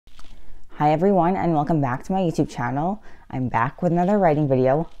Hi everyone, and welcome back to my YouTube channel. I'm back with another writing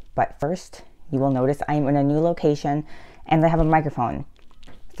video, but first you will notice I'm in a new location and I have a microphone.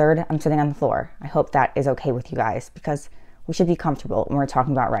 Third, I'm sitting on the floor. I hope that is okay with you guys because we should be comfortable when we're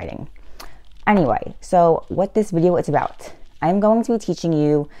talking about writing. Anyway, so what this video is about, I'm going to be teaching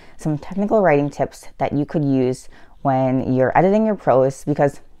you some technical writing tips that you could use when you're editing your prose,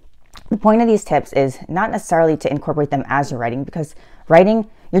 because the point of these tips is not necessarily to incorporate them as you're writing, because writing,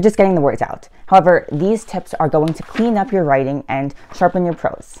 you're just getting the words out. However, these tips are going to clean up your writing and sharpen your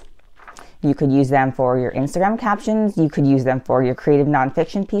prose. You could use them for your Instagram captions, you could use them for your creative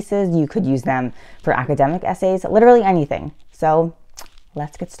nonfiction pieces, you could use them for academic essays, literally anything. So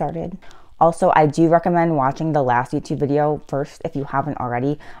let's get started. Also, I do recommend watching the last YouTube video first if you haven't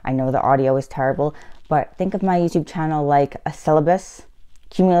already. I know the audio is terrible, but think of my YouTube channel like a syllabus,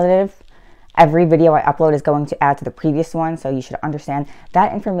 cumulative. Every video I upload is going to add to the previous one, so you should understand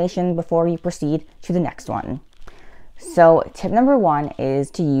that information before you proceed to the next one. So tip number one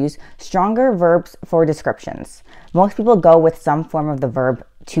is to use stronger verbs for descriptions. Most people go with some form of the verb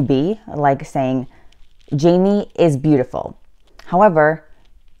to be, like saying, Jamie is beautiful. However,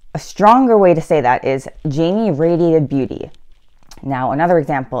 a stronger way to say that is Jamie radiated beauty. Now, another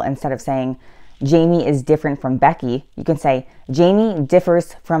example, instead of saying Jamie is different from Becky, you can say Jamie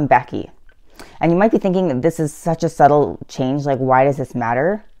differs from Becky. And you might be thinking that this is such a subtle change, like why does this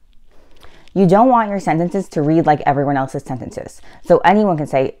matter? You don't want your sentences to read like everyone else's sentences. So anyone can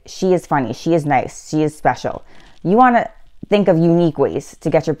say, she is funny, she is nice, she is special. You want to think of unique ways to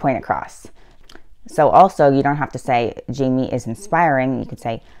get your point across. So also, you don't have to say Jamie is inspiring. You could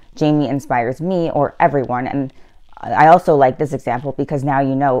say Jamie inspires me or everyone. And I also like this example because now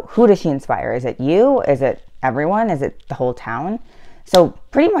you know, who does she inspire? Is it you? Is it everyone? Is it the whole town? So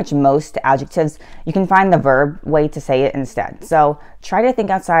pretty much most adjectives, you can find the verb way to say it instead. So try to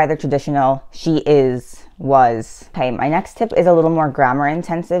think outside the traditional she is, was. Okay, my next tip is a little more grammar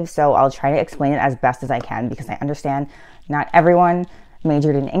intensive, so I'll try to explain it as best as I can because I understand not everyone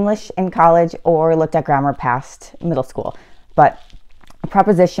majored in English in college or looked at grammar past middle school. But a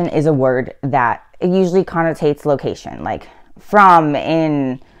preposition is a word that it usually connotates location, like from,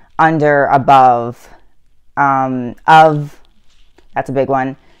 in, under, above, of. That's a big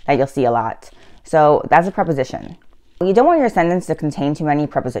one that you'll see a lot. So that's a preposition. You don't want your sentence to contain too many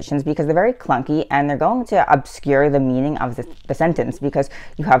prepositions because they're very clunky and they're going to obscure the meaning of the sentence because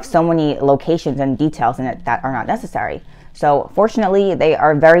you have so many locations and details in it that are not necessary. So fortunately, they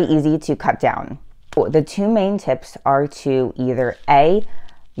are very easy to cut down. The two main tips are to either A,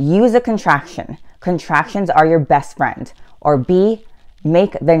 use a contraction. Contractions are your best friend. Or B,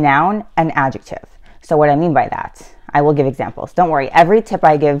 make the noun an adjective. So what I mean by that, I will give examples. Don't worry, every tip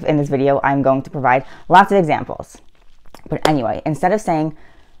I give in this video, I'm going to provide lots of examples. But anyway, instead of saying,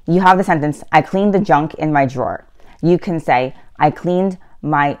 you have the sentence, I cleaned the junk in my drawer. You can say, I cleaned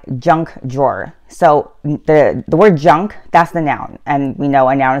my junk drawer. So the word junk, that's the noun. And we know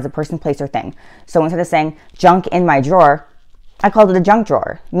a noun is a person, place, or thing. So instead of saying, junk in my drawer, I called it a junk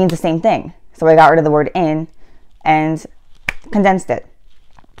drawer. It means the same thing. So I got rid of the word in and condensed it.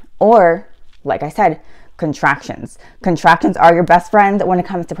 Or, like I said, contractions. Contractions are your best friend when it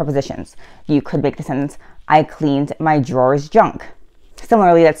comes to prepositions. You could make the sentence, I cleaned my drawer's junk.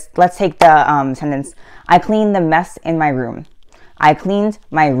 Similarly, let's take the sentence, I cleaned the mess in my room. I cleaned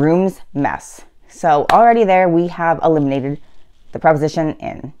my room's mess. So already there we have eliminated the preposition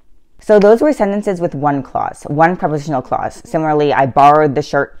in. So those were sentences with one clause, one prepositional clause. Similarly, I borrowed the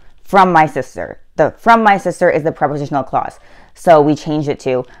shirt from my sister. The from my sister is the prepositional clause. So we changed it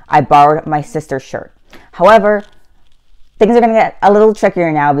to, I borrowed my sister's shirt. However, things are going to get a little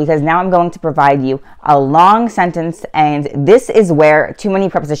trickier now because now I'm going to provide you a long sentence, and this is where too many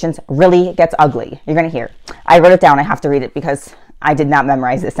prepositions really gets ugly. You're going to hear. I wrote it down. I have to read it because I did not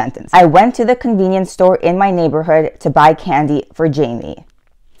memorize this sentence. I went to the convenience store in my neighborhood to buy candy for Jamie.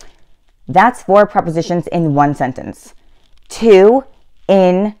 That's 4 prepositions in one sentence. To,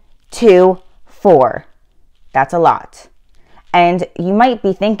 in, to, for. That's a lot. And you might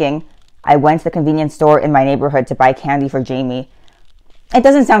be thinking, I went to the convenience store in my neighborhood to buy candy for Jamie. It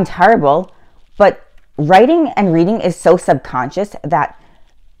doesn't sound terrible, but writing and reading is so subconscious that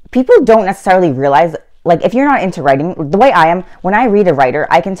people don't necessarily realize, like if you're not into writing, the way I am, when I read a writer,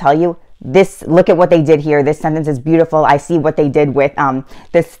 I can tell you, this, look at what they did here, this sentence is beautiful, I see what they did with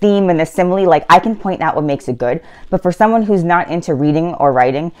this theme and this simile, like I can point out what makes it good. But for someone who's not into reading or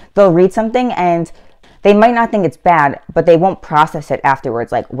writing, they'll read something and they might not think it's bad, but they won't process it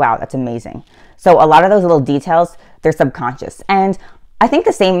afterwards like, wow, that's amazing. So a lot of those little details, they're subconscious. And I think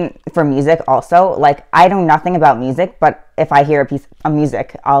the same for music also. Like, I know nothing about music, but if I hear a piece of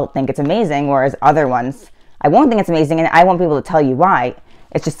music, I'll think it's amazing, whereas other ones, I won't think it's amazing, and I won't be able to tell you why.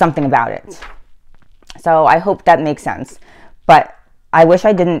 It's just something about it. So I hope that makes sense. But I wish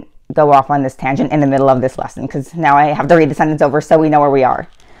I didn't go off on this tangent in the middle of this lesson, because now I have to read the sentence over so we know where we are.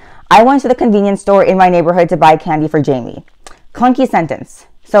 I went to the convenience store in my neighborhood to buy candy for Jamie. Clunky sentence.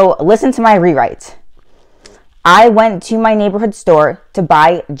 So listen to my rewrite. I went to my neighborhood store to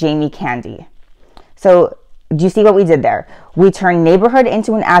buy Jamie candy. So do you see what we did there? We turned neighborhood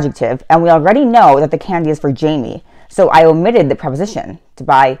into an adjective, and we already know that the candy is for Jamie. So I omitted the preposition to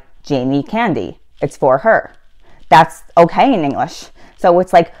buy Jamie candy. It's for her. That's okay in English. So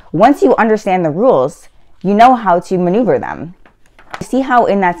it's like, once you understand the rules, you know how to maneuver them. You see how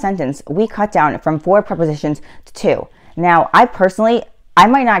in that sentence, we cut down from 4 prepositions to 2. Now, I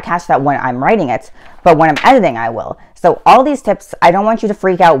might not catch that when I'm writing it, but when I'm editing, I will. So all these tips, I don't want you to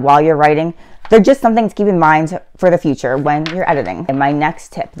freak out while you're writing. They're just something to keep in mind for the future when you're editing. And my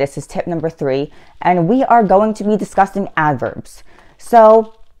next tip, this is tip number 3, and we are going to be discussing adverbs.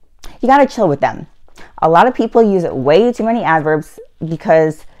 So you gotta chill with them. A lot of people use way too many adverbs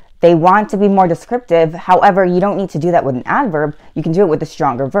because they want to be more descriptive. However, you don't need to do that with an adverb. You can do it with a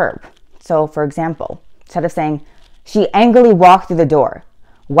stronger verb. So for example, instead of saying, she angrily walked through the door,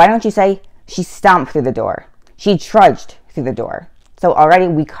 why don't you say, she stomped through the door? She trudged through the door. So already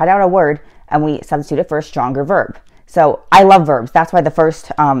we cut out a word and we substitute it for a stronger verb. So I love verbs. That's why the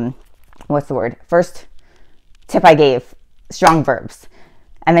first, first tip I gave, strong verbs.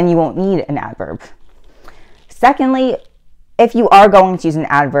 And then you won't need an adverb. Secondly, if you are going to use an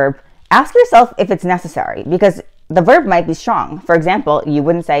adverb, ask yourself if it's necessary, because the verb might be strong. For example, you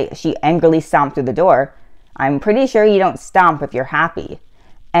wouldn't say, she angrily stomped through the door. I'm pretty sure you don't stomp if you're happy.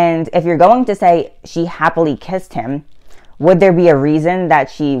 And if you're going to say, she happily kissed him, would there be a reason that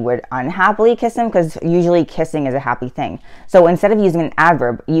she would unhappily kiss him? Because usually kissing is a happy thing. So instead of using an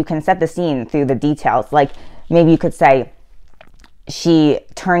adverb, you can set the scene through the details. Like maybe you could say, she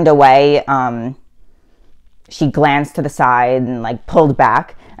turned away, she glanced to the side and like pulled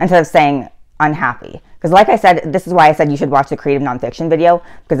back, instead of saying unhappy. Because like I said, this is why I said you should watch the creative nonfiction video,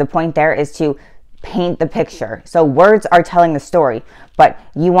 because the point there is to paint the picture. So words are telling the story, but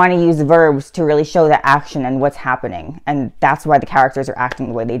you want to use verbs to really show the action and what's happening. And that's why the characters are acting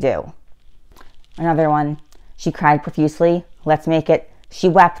the way they do. Another one, she cried profusely. Let's make it, she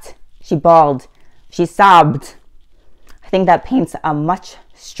wept, she bawled, she sobbed. I think that paints a much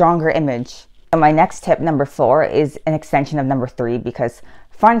stronger image. So my next tip, number 4, is an extension of number 3, because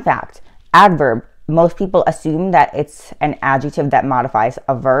fun fact, adverb, most people assume that it's an adjective that modifies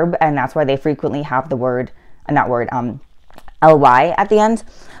a verb, and that's why they frequently have the word, ly at the end.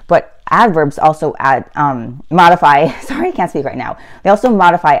 But adverbs also modify, sorry, I can't speak right now. They also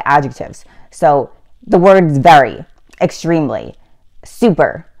modify adjectives. So the words very, extremely,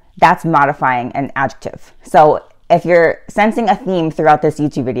 super, that's modifying an adjective. So if you're sensing a theme throughout this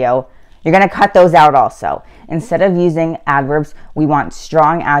YouTube video, you're going to cut those out also. Instead of using adverbs, we want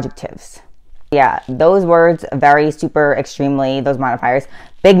strong adjectives. Yeah, those words, very, super, extremely, those modifiers,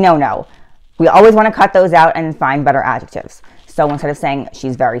 big no-no. We always want to cut those out and find better adjectives. So instead of saying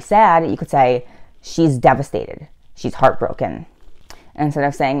she's very sad, you could say she's devastated, she's heartbroken. And instead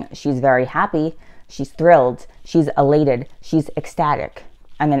of saying she's very happy, she's thrilled, she's elated, she's ecstatic.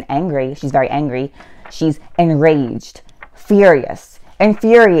 And then angry, she's very angry, she's enraged, furious,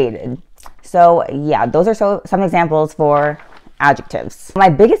 infuriated. So yeah, those are some examples for adjectives. My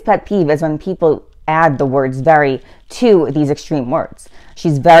biggest pet peeve is when people add the words very to these extreme words.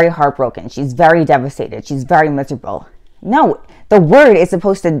 She's very heartbroken, she's very devastated, she's very miserable. No, the word is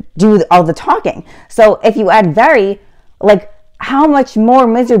supposed to do all the talking. So if you add very, like, how much more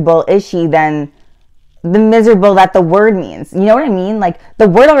miserable is she than the miserable that the word means? You know what I mean? Like, the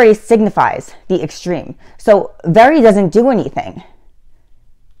word already signifies the extreme. So very doesn't do anything.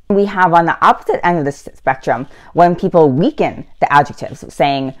 We have on the opposite end of the spectrum when people weaken the adjectives,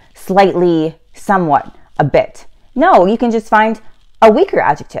 saying slightly, somewhat, a bit. No, you can just find a weaker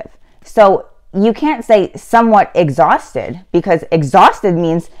adjective. So you can't say somewhat exhausted, because exhausted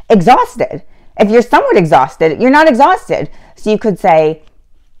means exhausted. If you're somewhat exhausted, you're not exhausted. So you could say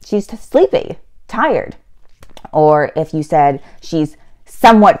she's sleepy, tired. Or if you said she's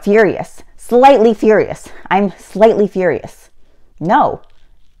somewhat furious, slightly furious, I'm slightly furious. No.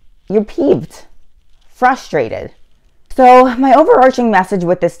 You're peeved, frustrated. So my overarching message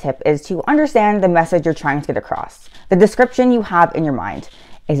with this tip is to understand the message you're trying to get across. The description you have in your mind.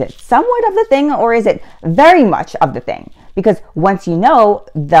 Is it somewhat of the thing, or is it very much of the thing? Because once you know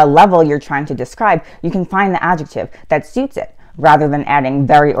the level you're trying to describe, you can find the adjective that suits it. rather than adding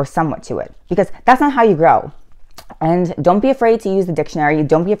very or somewhat to it, because that's not how you grow. And don't be afraid to use the dictionary.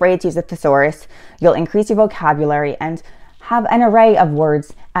 Don't be afraid to use the thesaurus. You'll increase your vocabulary and have an array of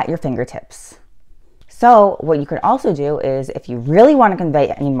words at your fingertips. So what you could also do is, if you really want to convey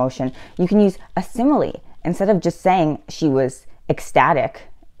an emotion, you can use a simile. Instead of just saying she was ecstatic,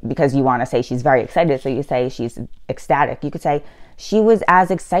 because you want to say she's very excited, so you say she's ecstatic, you could say she was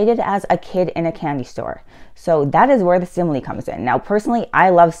as excited as a kid in a candy store. So that is where the simile comes in. Now, personally, I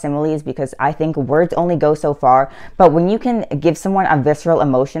love similes because I think words only go so far, but when you can give someone a visceral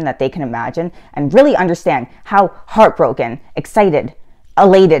emotion that they can imagine and really understand how heartbroken, excited,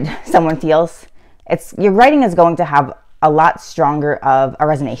 elated someone feels, your writing is going to have a lot stronger of a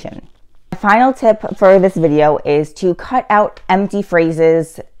resonation. My final tip for this video is to cut out empty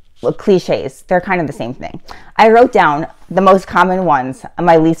phrases, cliches. They're kind of the same thing. I wrote down the most common ones,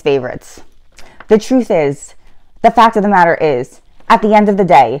 my least favorites. The truth is, the fact of the matter is, at the end of the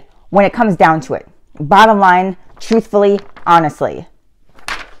day, when it comes down to it, bottom line, truthfully, honestly.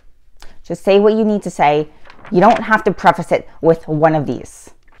 Just say what you need to say. You don't have to preface it with one of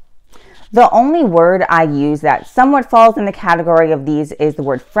these. The only word I use that somewhat falls in the category of these is the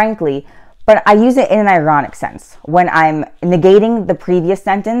word frankly, but I use it in an ironic sense when I'm negating the previous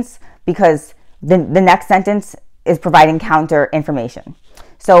sentence because the next sentence is providing counter information.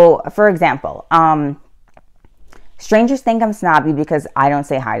 So, for example, strangers think I'm snobby because I don't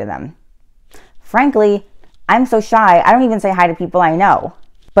say hi to them. Frankly, I'm so shy, I don't even say hi to people I know.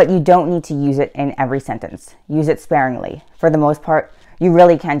 But you don't need to use it in every sentence. Use it sparingly. For the most part, you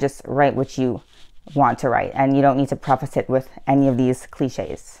really can just write what you want to write, and you don't need to preface it with any of these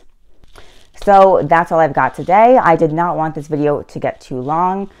cliches. So that's all I've got today. I did not want this video to get too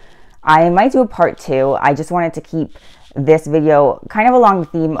long. I might do a part 2. I just wanted to keep this video kind of along the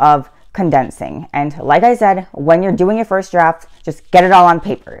theme of condensing. And like I said, when you're doing your first draft, just get it all on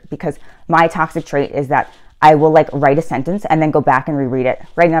paper, because my toxic trait is that I will write a sentence and then go back and reread it,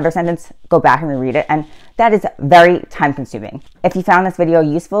 write another sentence, go back and reread it, and that is very time consuming. If you found this video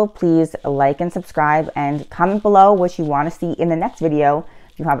useful, please like and subscribe and comment below what you want to see in the next video.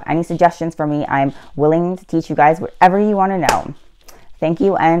 If you have any suggestions for me, I'm willing to teach you guys whatever you want to know. Thank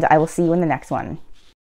you, and I will see you in the next one.